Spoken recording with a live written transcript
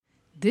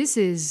This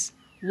is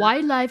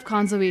Wildlife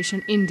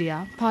Conservation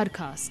India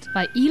podcast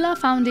by ELA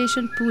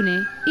Foundation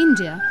Pune,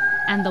 India,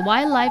 and the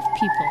Wildlife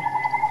People.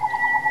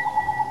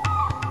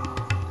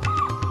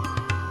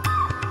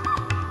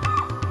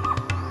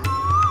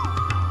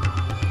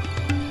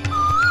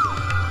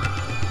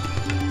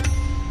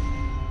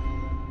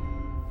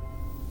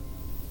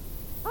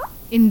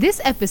 In this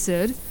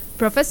episode,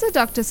 Professor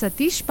Dr.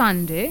 Satish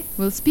Pandey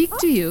will speak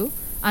to you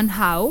on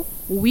how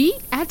we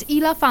at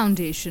ELA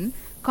Foundation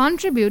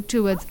contribute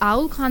towards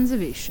owl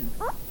conservation.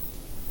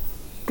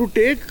 To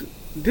take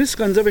this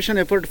conservation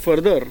effort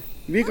further,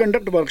 we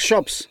conduct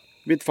workshops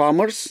with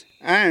farmers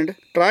and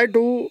try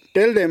to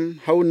tell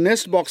them how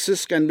nest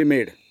boxes can be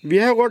made. We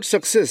have got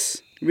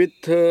success with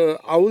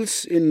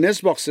owls in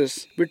nest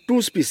boxes with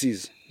two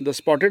species, the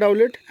spotted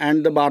owlet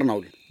and the barn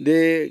owl.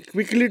 They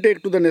quickly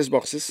take to the nest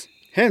boxes.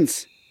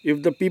 Hence,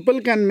 if the people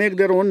can make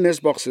their own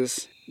nest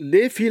boxes,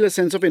 they feel a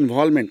sense of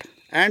involvement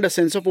and a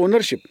sense of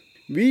ownership.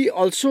 We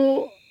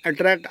also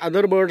attract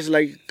other birds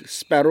like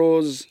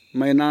sparrows,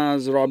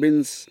 mynas,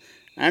 robins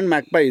and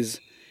magpies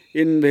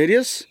in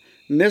various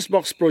nest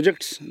box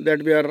projects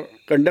that we are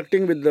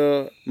conducting with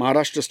the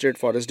Maharashtra State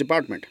Forest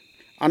Department.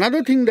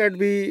 Another thing that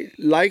we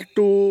like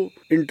to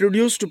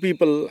introduce to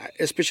people,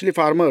 especially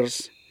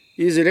farmers,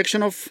 is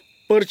erection of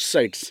perch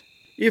sites.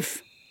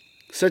 If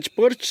such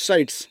perch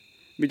sites,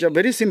 which are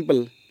very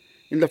simple,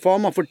 in the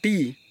form of a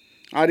T,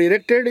 are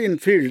erected in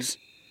fields,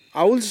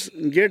 owls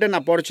get an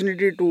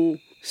opportunity to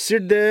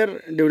sit there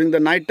during the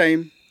night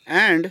time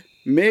and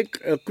make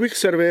a quick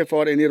survey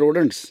for any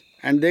rodents,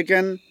 and they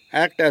can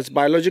act as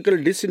biological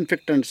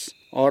disinfectants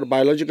or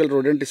biological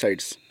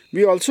rodenticides.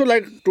 We also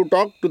like to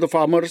talk to the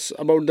farmers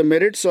about the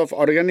merits of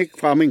organic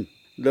farming.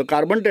 The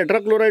carbon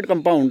tetrachloride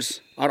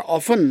compounds are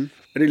often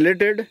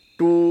related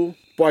to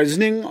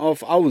poisoning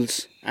of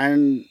owls,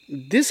 and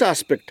this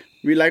aspect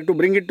we like to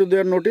bring it to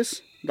their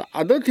notice. The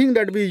other thing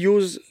that we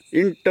use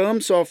in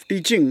terms of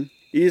teaching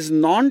is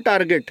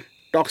non-target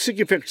toxic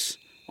effects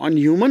on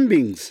human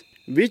beings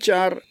which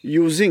are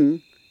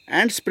using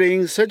and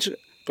spraying such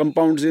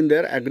compounds in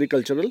their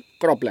agricultural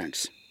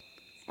croplands.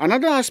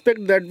 Another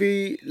aspect that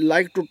we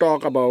like to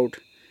talk about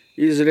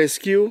is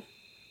rescue,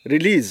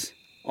 release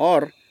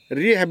or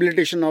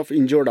rehabilitation of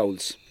injured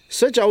owls.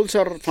 Such owls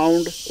are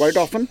found quite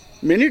often.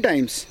 Many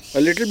times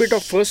a little bit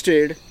of first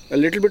aid, a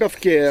little bit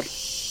of care,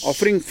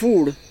 offering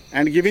food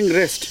and giving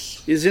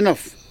rest is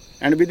enough,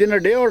 and within a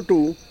day or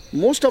two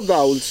most of the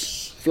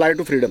owls fly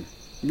to freedom.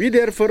 We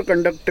therefore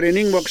conduct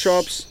training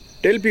workshops,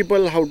 tell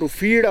people how to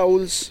feed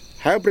owls,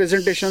 have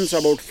presentations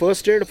about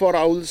first aid for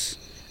owls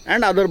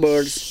and other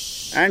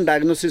birds, and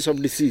diagnosis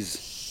of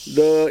disease.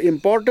 The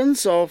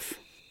importance of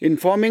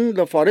informing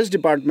the forest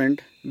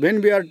department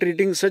when we are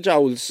treating such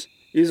owls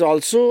is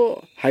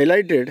also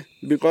highlighted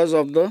because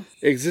of the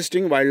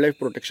existing Wildlife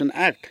Protection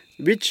Act,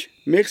 which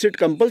makes it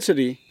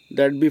compulsory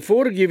that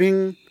before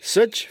giving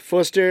such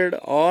first aid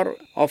or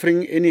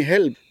offering any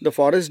help, the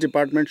forest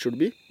department should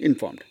be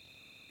informed.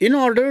 In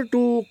order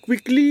to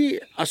quickly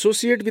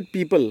associate with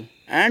people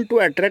and to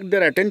attract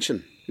their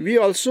attention, we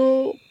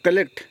also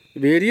collect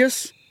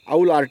various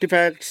owl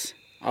artifacts,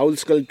 owl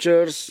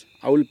sculptures,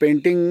 owl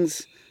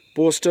paintings,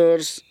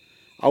 posters,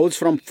 owls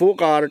from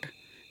folk art,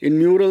 in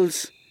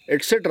murals,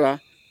 etc.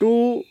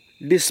 to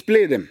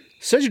display them.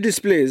 Such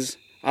displays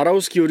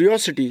arouse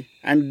curiosity,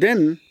 and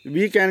then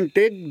we can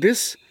take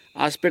this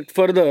aspect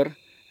further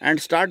and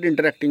start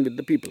interacting with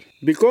the people.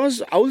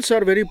 Because owls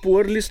are very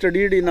poorly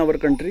studied in our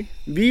country,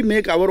 we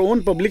make our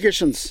own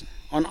publications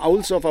on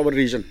owls of our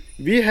region.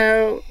 We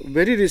have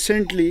very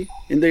recently,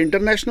 in the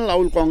International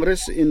Owl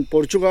Congress in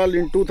Portugal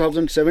in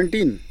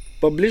 2017,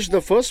 published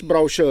the first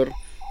brochure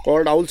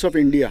called Owls of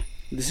India.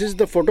 This is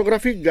the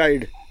photographic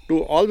guide to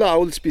all the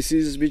owl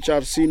species which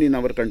are seen in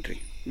our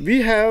country.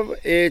 We have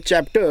a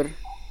chapter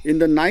in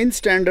the 9th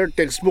standard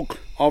textbook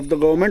of the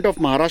government of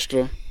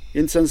Maharashtra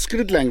in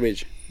Sanskrit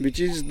language, which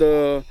is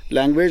the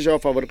language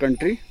of our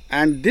country,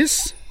 and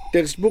this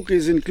textbook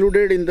is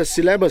included in the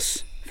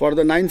syllabus for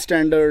the 9th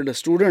standard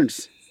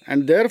students,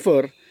 and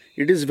therefore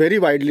it is very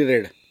widely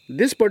read.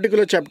 This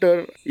particular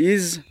chapter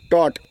is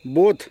taught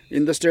both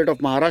in the state of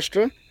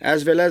Maharashtra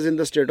as well as in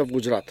the state of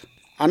Gujarat.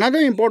 Another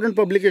important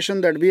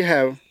publication that we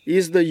have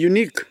is the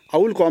unique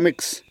owl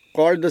comics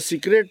called The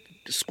Secret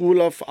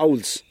School of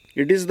Owls.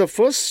 It is the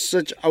first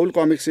such owl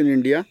comics in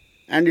India,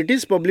 and it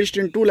is published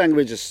in two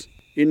languages,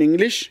 in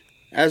English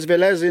as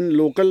well as in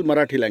local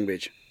Marathi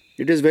language.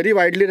 It is very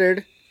widely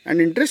read,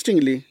 and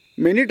interestingly,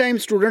 many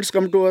times students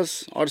come to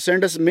us or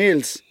send us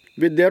mails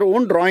with their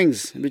own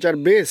drawings which are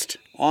based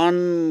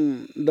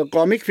on the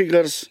comic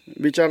figures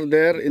which are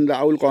there in the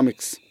owl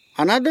comics.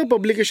 Another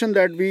publication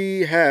that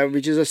we have,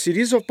 which is a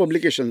series of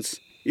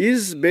publications,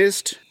 is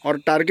based or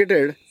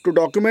targeted to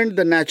document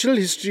the natural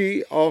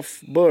history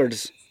of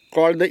birds,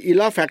 called the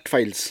ELA Fact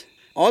Files.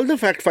 All the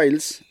fact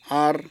files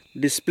are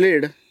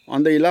displayed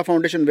on the ELA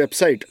Foundation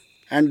website,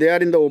 and they are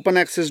in the open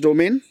access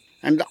domain,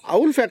 and the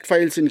owl fact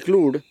files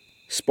include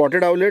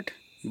spotted owlet,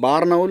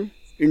 barn owl,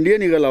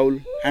 Indian eagle owl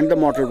and the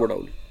mottled wood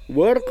owl.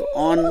 work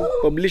on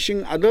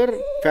publishing other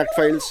fact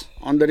files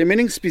on the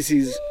remaining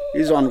species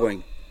is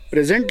ongoing.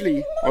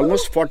 Presently,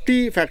 almost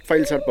 40 fact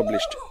files are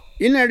published.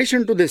 In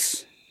addition to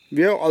this,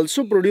 we have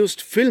also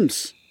produced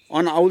films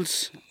on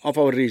owls of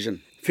our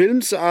region.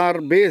 Films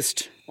are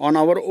based on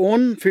our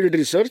own field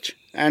research,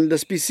 and the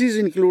species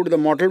include the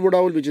mottled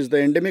owl, which is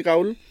the endemic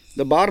owl,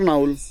 the barn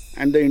owl,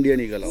 and the Indian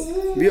eagle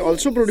owl. We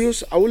also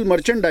produce owl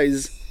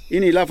merchandise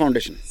in ILA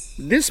Foundation.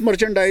 This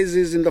merchandise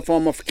is in the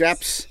form of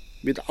caps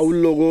with owl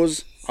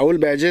logos, owl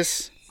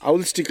badges,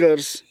 owl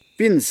stickers,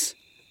 pins,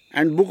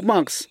 and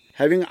bookmarks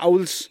having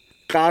owls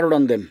carved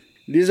on them.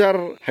 These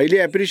are highly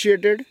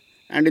appreciated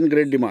and in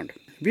great demand.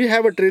 We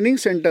have a training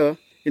center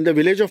in the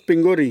village of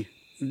Pingori.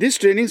 This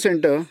training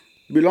center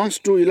belongs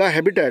to ILA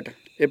Habitat,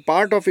 a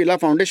part of ILA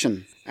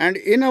Foundation. And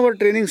in our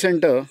training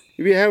center,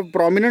 we have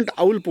prominent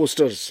owl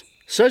posters,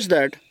 such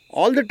that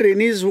all the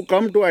trainees who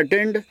come to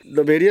attend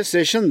the various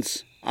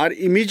sessions are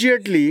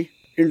immediately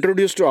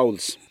introduced to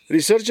owls.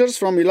 Researchers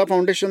from ILA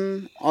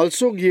Foundation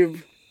also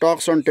give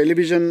talks on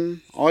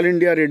television, All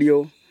India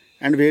Radio,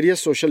 and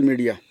various social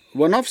media.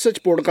 One of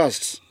such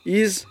podcasts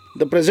is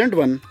the present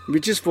one,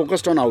 which is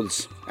focused on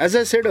owls. As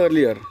I said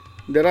earlier,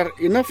 there are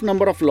enough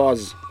number of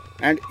laws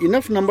and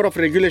enough number of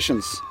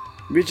regulations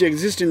which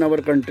exist in our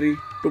country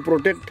to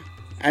protect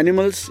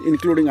animals,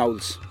 including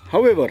owls.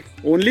 However,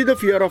 only the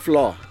fear of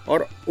law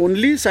or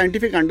only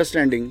scientific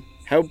understanding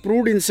have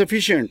proved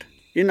insufficient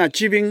in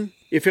achieving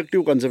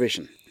effective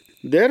conservation.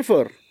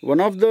 Therefore,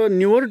 one of the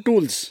newer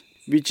tools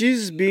which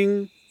is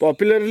being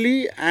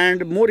popularly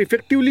and more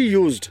effectively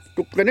used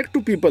to connect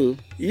to people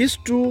is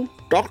to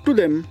talk to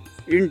them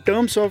in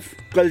terms of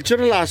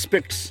cultural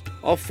aspects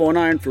of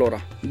fauna and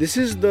flora. This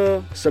is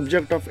the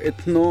subject of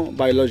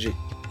ethnobiology.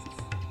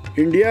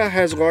 India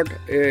has got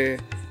a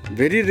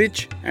very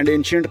rich and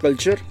ancient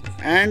culture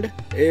and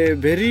a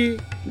very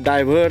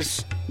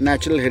diverse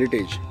natural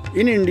heritage.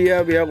 In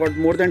India, we have got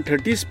more than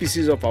 30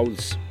 species of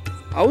owls.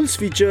 Owls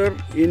feature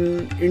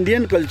in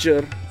Indian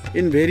culture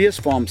in various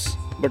forms,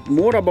 but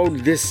more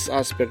about this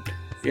aspect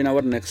in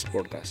our next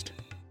podcast.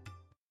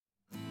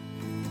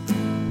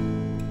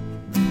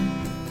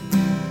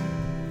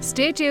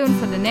 Stay tuned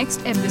for the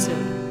next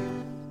episode.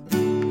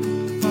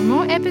 For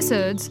more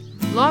episodes,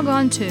 log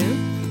on to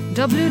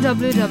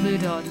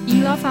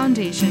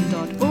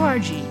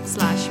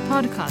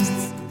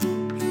www.elafoundation.org/podcasts.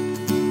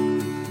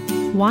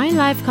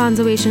 Wildlife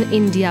Conservation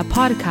India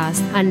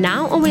podcasts are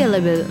now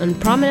available on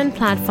prominent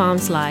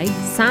platforms like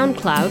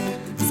SoundCloud,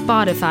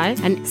 Spotify,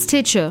 and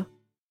Stitcher.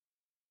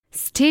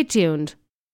 Stay tuned.